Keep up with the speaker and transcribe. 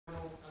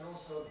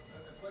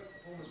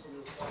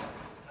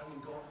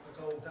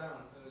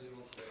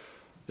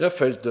Yeah, I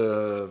felt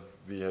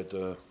we had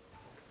a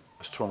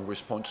strong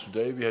response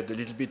today. We had a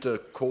little bit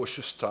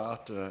cautious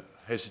start,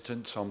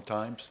 hesitant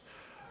sometimes,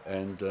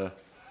 and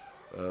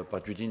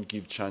but we didn't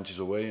give chances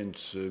away, and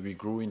we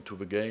grew into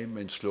the game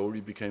and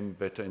slowly became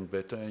better and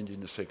better. And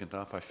in the second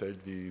half, I felt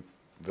we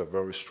were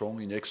very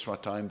strong. In extra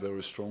time,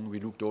 very strong.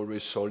 We looked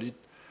always solid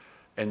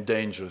and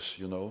dangerous,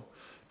 you know,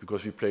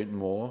 because we played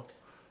more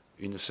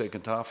in the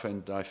second half.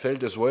 And I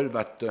felt as well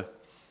that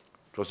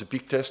it was a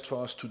big test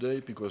for us today,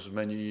 because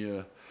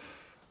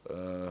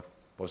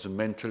was a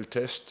mental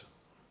test,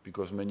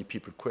 because many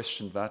people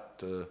questioned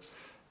that.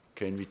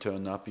 Can we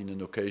turn up in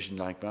an occasion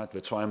like that?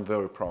 That's why I'm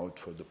very proud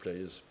for the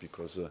players,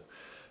 because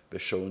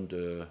they've shown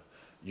the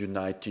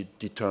united,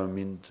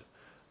 determined,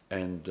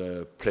 and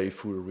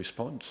playful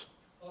response.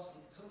 Arsene,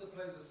 some of the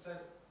players have said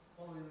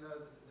following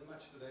the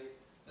match today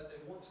that they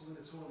want to win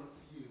the tournament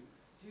for you.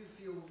 Do you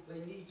feel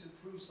they need to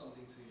prove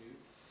something to you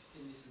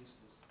in this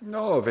instance?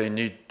 No, they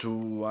need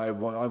to. I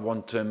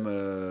want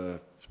them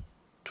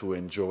to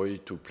enjoy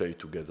to play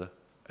together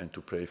and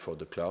to play for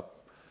the club.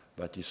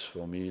 That is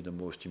for me the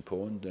most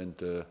important,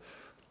 and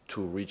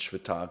to reach the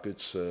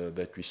targets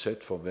that we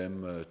set for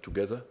them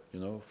together. You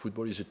know,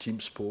 football is a team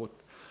sport,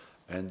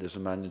 and as a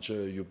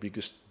manager, your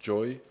biggest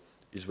joy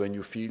is when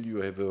you feel you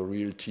have a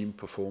real team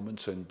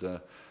performance, and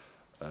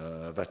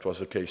that was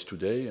the case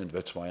today, and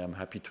that's why I'm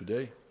happy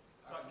today.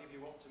 Does that give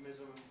you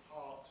optimism and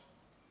heart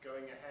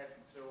going ahead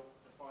until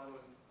the final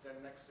and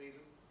then next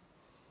season?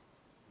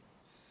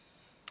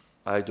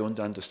 I don't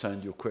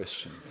understand your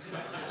question.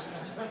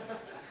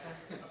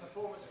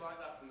 Like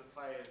that from the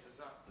players, does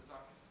that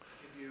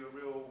give you a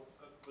real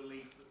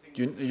belief that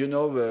things you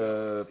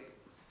know,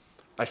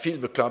 I feel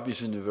the club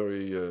is in a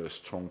very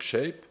strong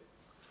shape,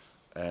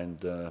 and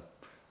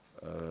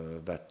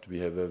that we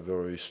have a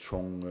very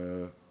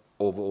strong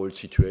overall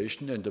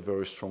situation and a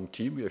very strong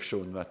team. We have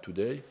shown that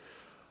today.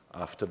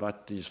 After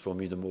that is for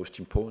me the most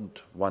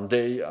important. One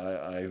day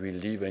I will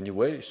leave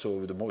anyway,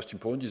 so the most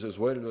important is as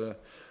well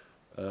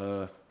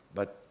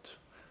that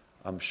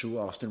I'm sure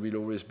Arsenal will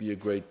always be a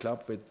great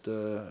club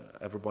that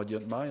everybody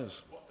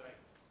admires. What day?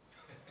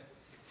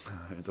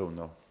 I don't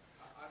know.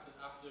 Arsene,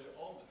 after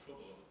all the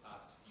trouble of the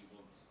past few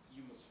months,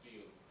 you must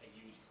feel a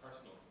huge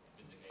personal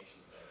vindication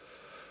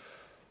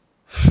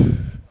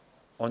today.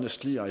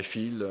 Honestly, I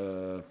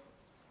feel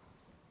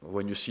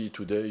when you see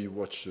today, you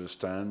watch the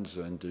stands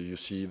and you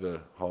see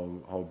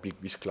how big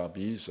this club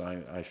is.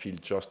 I feel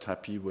just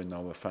happy when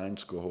our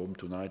fans go home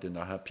tonight and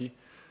are happy.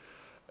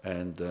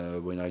 And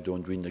when I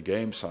don't win the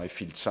games, I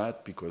feel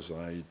sad, because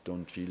I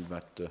don't feel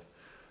that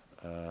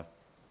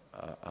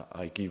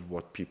I give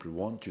what people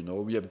want. You know,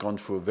 we have gone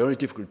through a very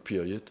difficult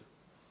period,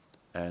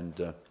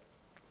 and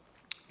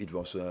it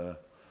was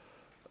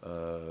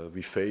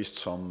we faced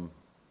some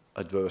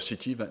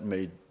adversity that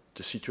made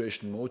the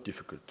situation more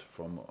difficult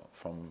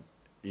from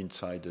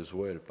inside as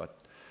well. But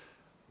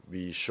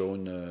we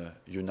shown a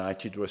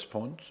united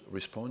response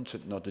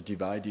and not a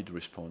divided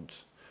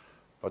response.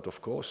 But of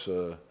course,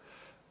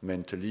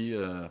 mentally,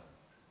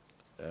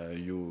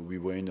 we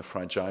were in a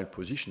fragile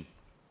position.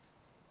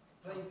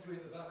 Playing three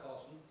at the back,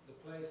 Arsene, the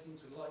players seem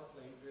to like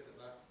playing three at the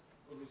back.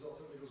 The results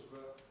at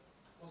Middlesbrough,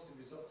 positive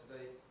result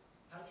today.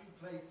 Had you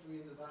played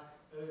three in the back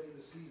early in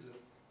the season,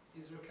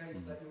 is there a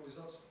case that your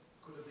results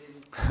could have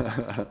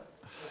been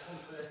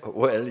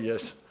Well,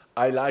 yes.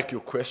 I like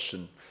your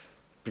question,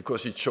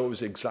 because it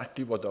shows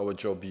exactly what our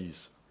job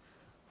is.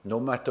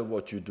 No matter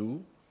what you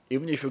do,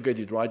 even if you get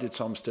it right at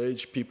some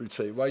stage, people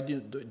say, why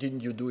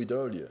didn't you do it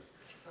earlier?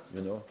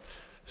 You know?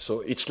 So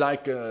it's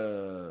like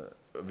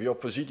the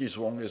opposite is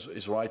wrong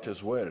is right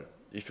as well.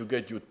 If you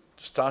get your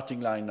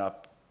starting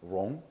lineup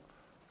wrong,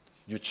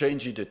 you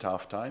change it at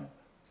halftime,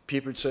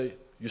 people say,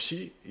 you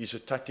see, he's a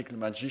tactical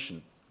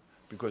magician,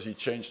 because he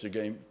changed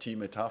the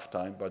team at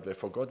halftime, but they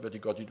forgot that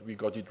we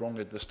got it wrong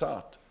at the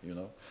start, you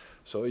know.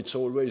 So it's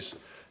always,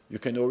 you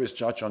can always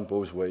judge on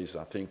both ways.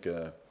 I think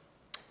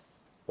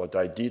what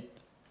I did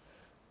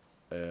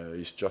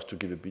is just to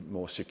give a bit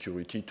more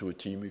security to a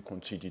team. We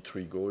conceded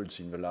 3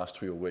 goals in the last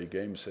 3 away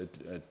games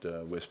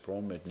at West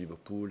Brom, at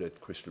Liverpool, at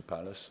Crystal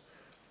Palace,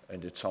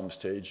 and at some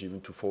stage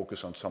even to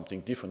focus on something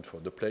different for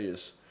the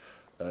players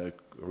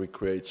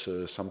recreates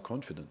some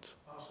confidence.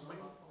 Arsene, on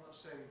that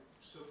same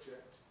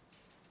subject,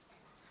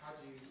 how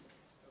do you,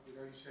 we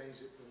know you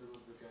changed it for the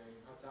Middlesbrough game,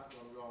 had that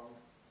gone wrong,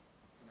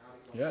 and how it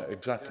gone wrong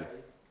exactly.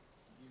 today,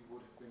 you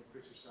would have been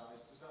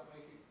criticised. Does that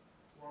make it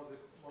one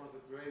of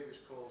the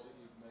bravest calls that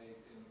you've made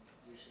in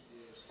recent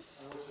years,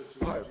 and also to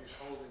introduce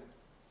Holding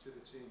to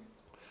the team?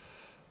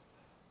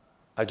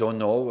 I don't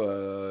know.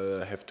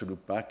 I have to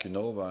look back. You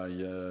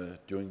know,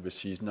 during the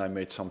season, I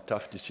made some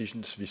tough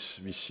decisions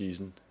this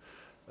season.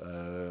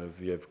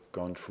 We have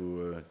gone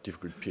through a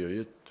difficult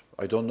period.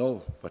 I don't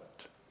know, but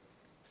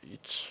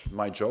it's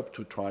my job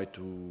to try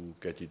to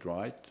get it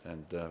right.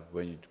 And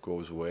when it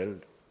goes well,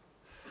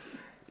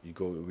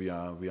 we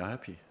are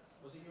happy.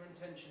 Was it your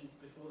intention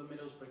before the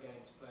Middlesbrough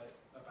game to play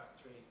a back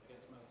three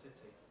against Man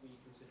City? Were you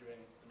considering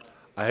the Man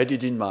City? I had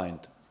it in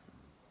mind.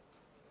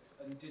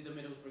 And did the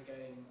Middlesbrough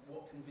game,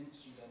 what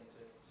convinced you then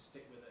to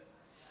stick with it?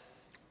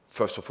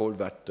 first of all,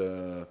 that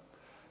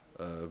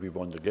we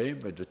won the game,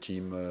 that the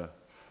team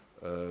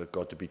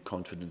got a bit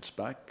confidence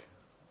back,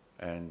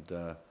 and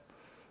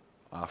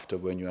after,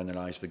 when you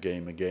analyze the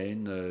game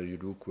again, you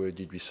look, where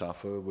did we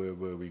suffer, where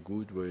were we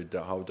good,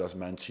 how does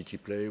Man City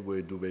play,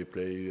 where do they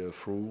play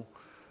through,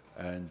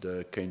 and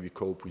can we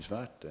cope with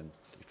that? And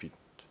if it,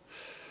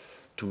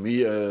 to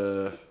me,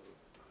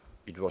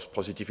 it was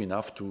positive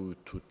enough to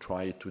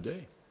try it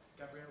today.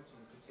 Gabriel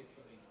seemed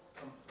particularly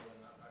comfortable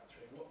in that back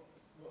three.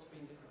 What's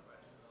been different about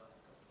him in the last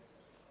couple of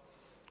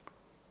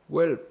games?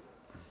 Well,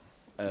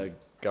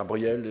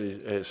 Gabriel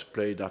has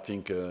played, I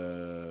think,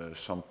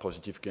 some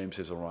positive games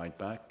as a right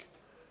back,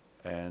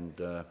 and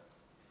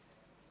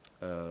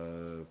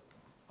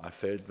I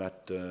felt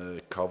that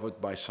covered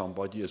by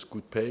somebody has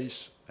good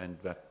pace, and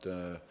that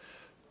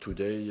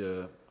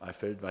today I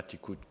felt that he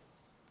could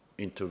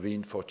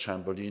intervene for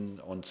Chamberlain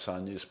on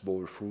Sané's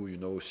ball through. You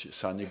know,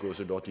 Sané goes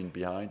a lot in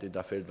behind, and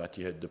I felt that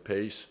he had the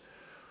pace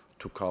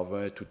to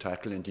cover, to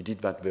tackle, and he did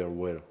that very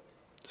well.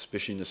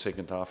 Especially in the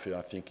second half,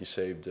 I think he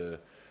saved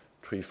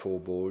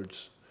 3-4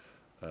 balls.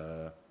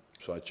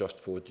 So I just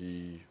thought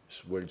he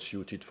is well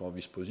suited for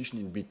this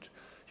position.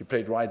 He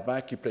played right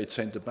back, he played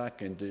centre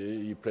back, and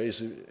he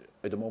plays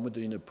at the moment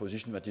in a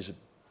position that is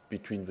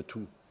between the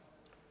two.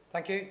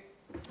 Thank you.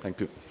 Thank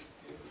you.